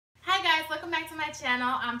my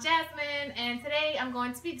channel. I'm Jasmine, and today I'm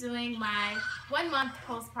going to be doing my 1-month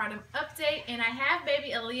postpartum update, and I have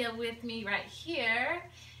baby Aliya with me right here.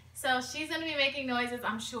 So she's going to be making noises,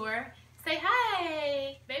 I'm sure. Say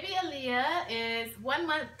hi! Baby Aliya is 1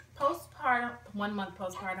 month postpartum. 1 month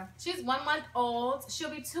postpartum. She's 1 month old. She'll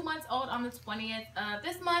be 2 months old on the 20th of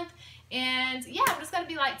this month. And yeah, I'm just going to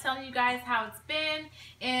be like telling you guys how it's been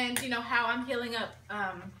and you know how I'm healing up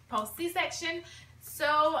post C-section.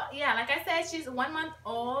 So yeah, like I said, she's 1 month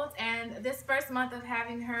old, and this first month of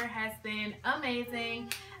having her has been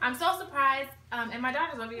amazing. I'm so surprised, and my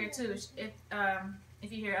daughter's over here too,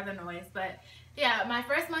 if you hear other noise. But yeah, my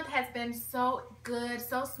first month has been so good,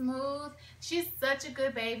 so smooth. She's such a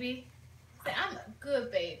good baby. I'm a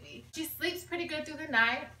good baby. She sleeps pretty good through the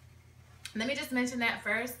night. Let me just mention that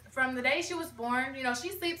first. From the day she was born, you know, she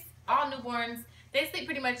sleeps, all newborns, they sleep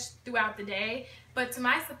pretty much throughout the day. But to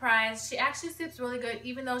my surprise, she actually sleeps really good.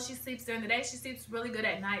 Even though she sleeps during the day, she sleeps really good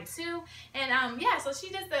at night too. And yeah, so she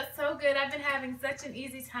just does so good. I've been having such an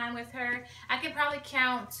easy time with her. I can probably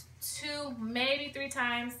count 2, maybe 3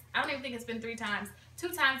 times. I don't even think it's been 3 times. 2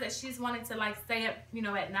 times that she's wanted to like stay up, you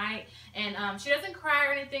know, at night. And she doesn't cry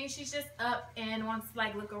or anything. She's just up and wants to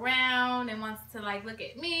like look around and wants to like look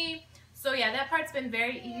at me. So yeah, that part's been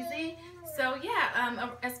very easy. So yeah,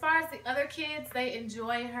 as far as the other kids, they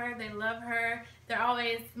enjoy her, they love her. They're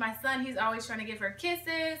always, my son, he's always trying to give her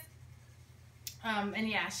kisses. And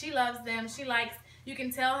yeah, she loves them. She likes, you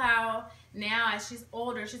can tell how now as she's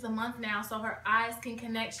older, she's a month now, so her eyes can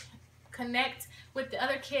connect with the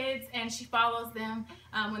other kids, and she follows them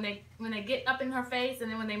when they get up in her face,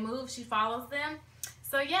 and then when they move, she follows them.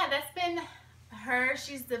 So yeah, that's been her.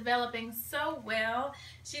 She's developing so well.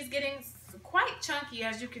 She's getting quite chunky,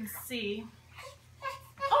 as you can see.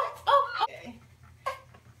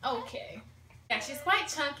 Okay. Yeah, she's quite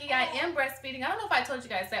chunky. I am breastfeeding. I don't know if I told you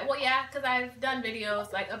guys that. Well, yeah, because I've done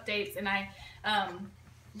videos like updates, and I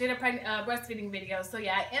did a breastfeeding video. So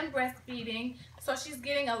yeah, I am breastfeeding. So she's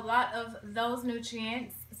getting a lot of those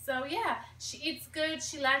nutrients. So yeah, she eats good.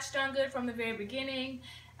 She latched on good from the very beginning.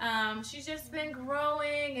 She's just been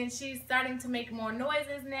growing, and she's starting to make more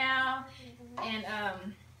noises now, and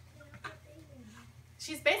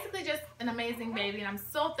she's basically just an amazing baby, and I'm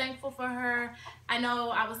so thankful for her. I know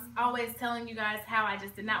I was always telling you guys how I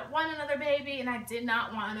just did not want another baby, and I did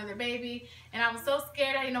not want another baby, and I was so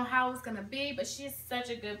scared I didn't know how it was gonna be, but she's such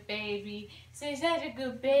a good baby. She's such a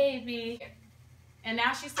good baby. And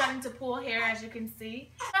now she's starting to pull hair, as you can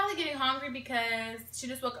see. She's probably getting hungry because she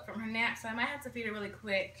just woke up from her nap, so I might have to feed her really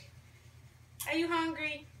quick. Are you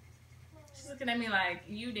hungry? She's looking at me like,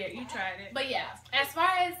 you did, you tried it. But yeah, as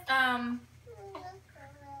far as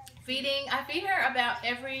feeding, I feed her about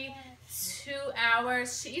every 2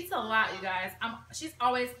 hours. She eats a lot, you guys. She's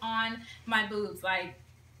always on my boobs, like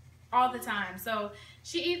all the time. So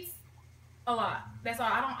she eats a lot. That's all.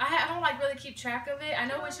 I don't like really keep track of it. I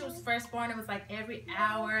know when she was first born, it was like every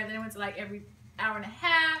hour. Then it went to like every hour and a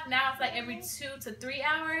half. Now it's like every 2 to 3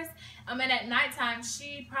 hours. And at nighttime,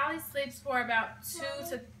 she probably sleeps for about 2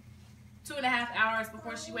 to 2.5 hours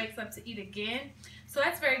before she wakes up to eat again. So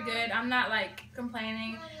that's very good. I'm not like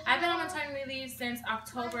complaining. I've been on maternity leave since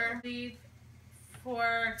October. Leave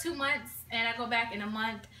for 2 months, and I go back in a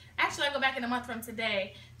month. Actually, I go back in a month from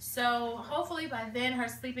today. So hopefully by then her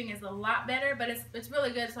sleeping is a lot better, but it's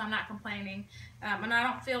really good, so I'm not complaining. And I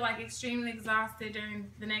don't feel like extremely exhausted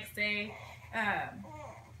during the next day.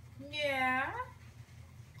 Yeah.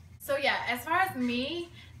 So yeah, as far as me,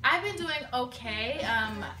 I've been doing okay.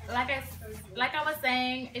 Like I was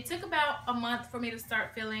saying, it took about a month for me to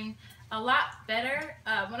start feeling a lot better.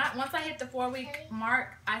 Once I hit the 4-week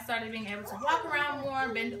mark, I started being able to walk around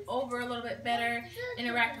more, bend over a little bit better,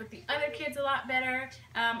 interact with the other kids a lot better.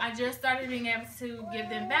 I just started being able to give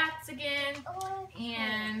them baths again,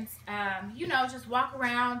 and you know, just walk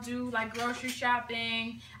around, do like grocery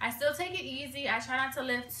shopping. I still take it easy. I try not to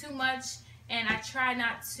lift too much, and I try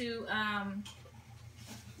not to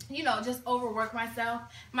you know, just overwork myself.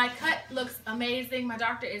 My cut looks amazing. My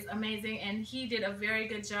doctor is amazing, and he did a very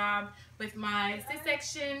good job with my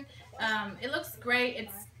C-section. It looks great.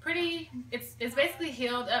 It's pretty, it's basically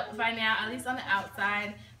healed up by now, at least on the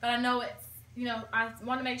outside. But I know it's, you know, I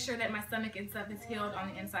want to make sure that my stomach and stuff is healed on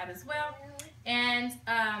the inside as well. And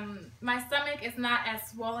my stomach is not as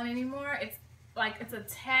swollen anymore. It's like, it's a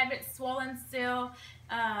tad bit swollen still.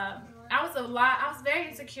 I was very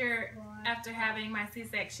insecure after having my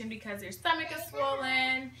C-section because your stomach is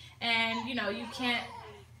swollen, and you know, you can't,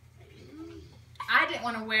 I didn't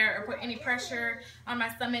want to wear or put any pressure on my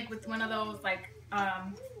stomach with one of those like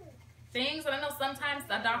things. But I know sometimes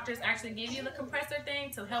the doctors actually give you the compressor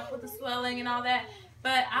thing to help with the swelling and all that.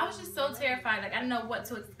 But I was just so terrified. Like, I didn't know what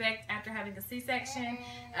to expect after having a C-section.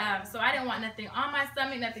 So I didn't want nothing on my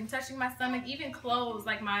stomach, nothing touching my stomach. Even clothes,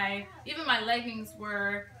 like even my leggings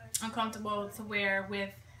were uncomfortable to wear with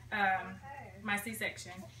my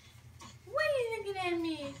C-section. What are you looking at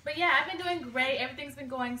me? But yeah, I've been doing great. Everything's been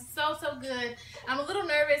going so good. I'm a little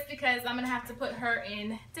nervous because I'm gonna have to put her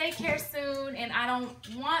in daycare soon, and I don't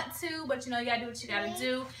want to, but you know, you gotta do what you gotta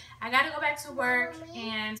do. I gotta go back to work,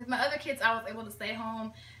 and with my other kids, I was able to stay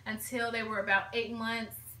home until they were about 8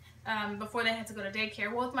 months before they had to go to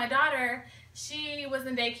daycare. Well, with my daughter, she was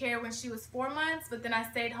in daycare when she was 4 months, but then I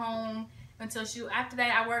stayed home until after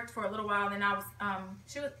that I worked for a little while, and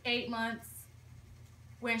she was 8 months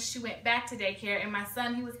when she went back to daycare, and my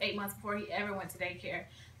son, he was 8 months before he ever went to daycare.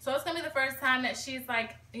 So it's gonna be the first time that she's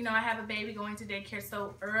like, you know, I have a baby going to daycare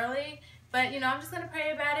so early. But you know, I'm just gonna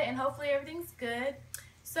pray about it, and hopefully everything's good.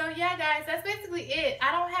 So yeah, guys, that's basically it.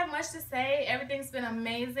 I don't have much to say. Everything's been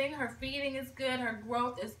amazing. Her feeding is good, her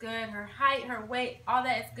growth is good, her height, her weight, all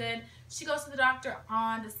that is good. She goes to the doctor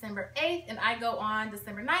on December 8th, and I go on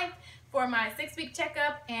December 9th for my 6-week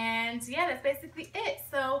checkup. And yeah, that's basically it.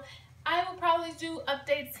 So I will probably do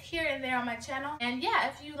updates here and there on my channel. And yeah,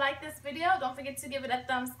 if you like this video, don't forget to give it a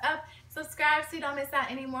thumbs up. Subscribe so you don't miss out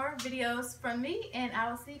any more videos from me. And I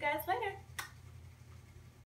will see you guys later.